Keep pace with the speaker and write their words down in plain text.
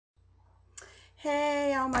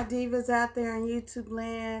Hey, all my divas out there in YouTube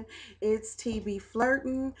land, it's TB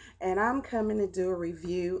Flirtin', and I'm coming to do a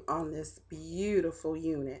review on this beautiful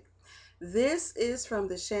unit. This is from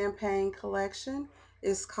the Champagne collection.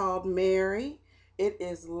 It's called Mary. It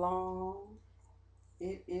is long.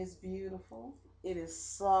 It is beautiful. It is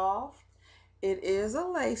soft. It is a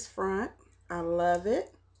lace front. I love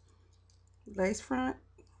it. Lace front.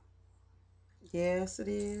 Yes, it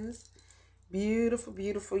is. Beautiful,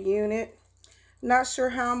 beautiful unit. Not sure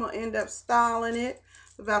how I'm going to end up styling it.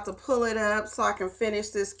 About to pull it up so I can finish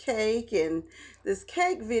this cake and this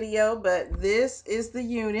cake video, but this is the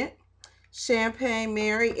unit. Champagne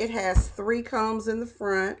Mary. It has 3 combs in the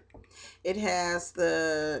front. It has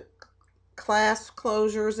the clasp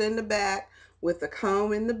closures in the back with the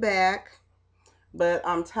comb in the back. But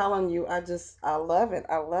I'm telling you, I love it.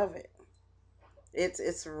 I love it.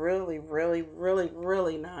 It's really, really, really,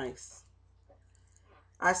 really nice.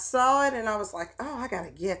 I saw it and I was like, oh, I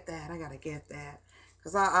gotta get that. I gotta get that.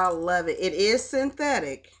 Because I love it. It is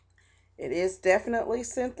synthetic. It is definitely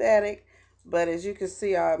synthetic. But as you can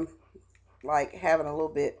see, I'm like having a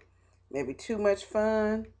little bit, maybe too much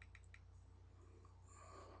fun.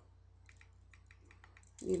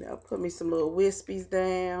 You know, put me some little wispies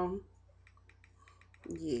down.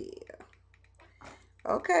 Yeah.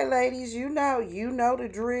 Okay, ladies, you know the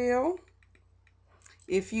drill.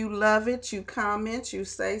 If you love it, you comment, you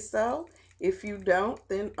say so. If you don't,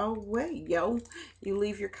 then away, yo. You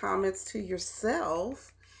leave your comments to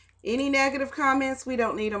yourself. Any negative comments, we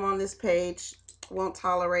don't need them on this page. Won't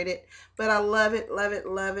tolerate it. But I love it, love it,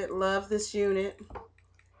 love it. Love this unit.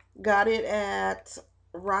 Got it at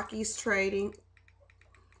Rocky's Trading.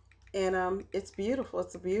 And it's beautiful.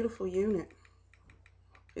 It's a beautiful unit.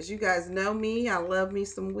 As you guys know me, I love me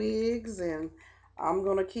some wigs, and I'm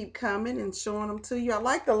going to keep coming and showing them to you. I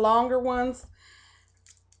like the longer ones.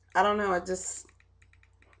 I don't know. I just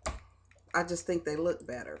think they look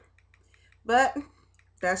better. But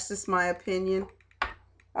that's just my opinion.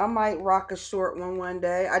 I might rock a short one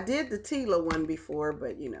day. I did the Tila one before,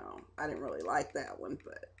 but you know, I didn't really like that one.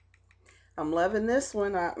 But I'm loving this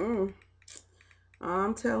one.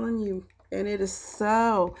 I'm telling you. And it is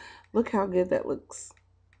so, look how good that looks.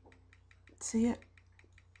 See it?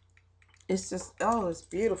 It's just, oh, it's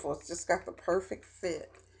beautiful. It's just got the perfect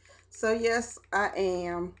fit. So yes, I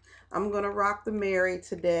am. I'm going to rock the Mary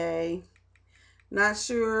today. Not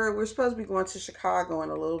sure. We're supposed to be going to Chicago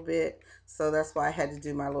in a little bit. So that's why I had to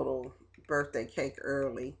do my little birthday cake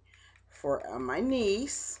early for my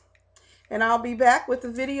niece. And I'll be back with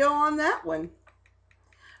a video on that one.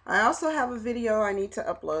 I also have a video I need to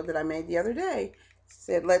upload that I made the other day. It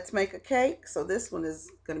said, let's make a cake. So this one is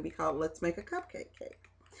going to be called Let's Make a Cupcake Cake.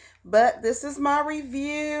 But this is my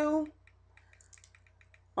review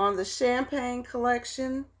on the Champagne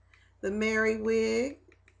collection, the Mary Wig.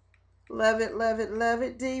 Love it, love it, love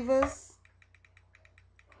it, divas.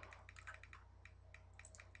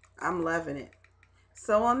 I'm loving it.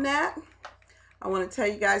 So on that, I want to tell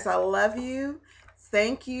you guys I love you.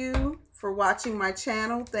 Thank you for watching my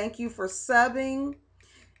channel. Thank you for subbing.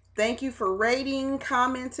 Thank you for rating,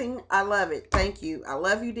 commenting. I love it. Thank you. I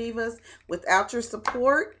love you, divas. Without your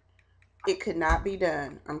support, it could not be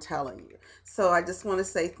done. I'm telling you. So I just want to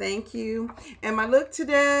say thank you. And my look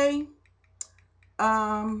today,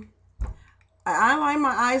 I outline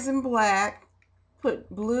my eyes in black, put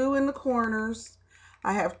blue in the corners.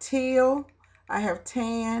 I have teal, I have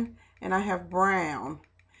tan, and I have brown.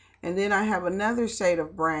 And then I have another shade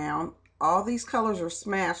of brown. All these colors are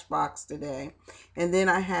Smashbox today. And then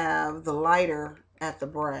I have the lighter at the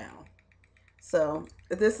brown. So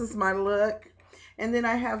this is my look. And then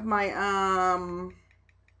I have my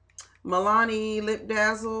Milani Lip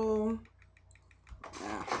Dazzle.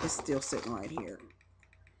 It's still sitting right here.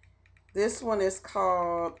 This one is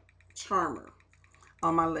called Charmer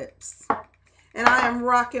on my lips. And I am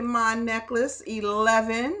rocking my necklace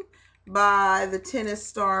 11 by the tennis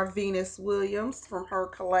star Venus Williams from her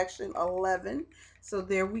collection 11. So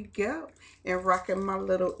there we go. And rocking my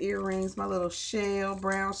little earrings, my little shell,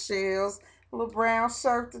 brown shells. A little brown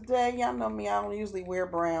shirt today. Y'all know me, I don't usually wear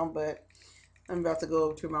brown, but I'm about to go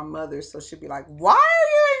over to my mother, so she'll be like, why are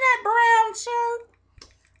you in that brown shirt?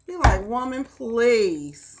 Be like, woman,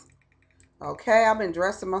 please. Okay, I've been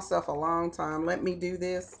dressing myself a long time. Let me do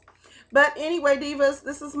this. But anyway, divas,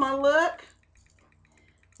 this is my look.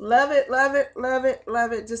 Love it, love it, love it,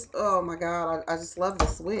 love it. Just, oh my God, I just love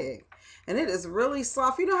this wig. And it is really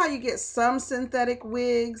soft. You know how you get some synthetic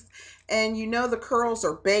wigs and you know the curls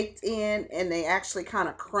are baked in and they actually kind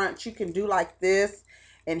of crunch. You can do like this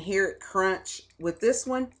and hear it crunch. With this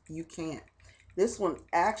one, you can't. This one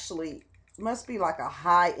actually must be like a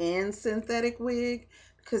high-end synthetic wig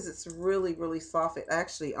because it's really, really soft. It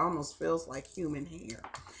actually almost feels like human hair.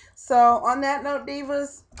 So on that note,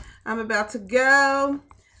 divas, I'm about to go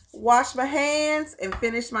wash my hands and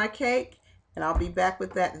finish my cake, and I'll be back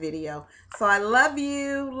with that video. So I love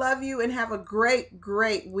you, and have a great,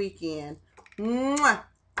 great weekend. Mwah.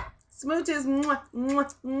 Smooches. Mwah,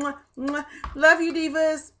 mwah, mwah, mwah. Love you,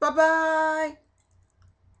 divas. Bye-bye.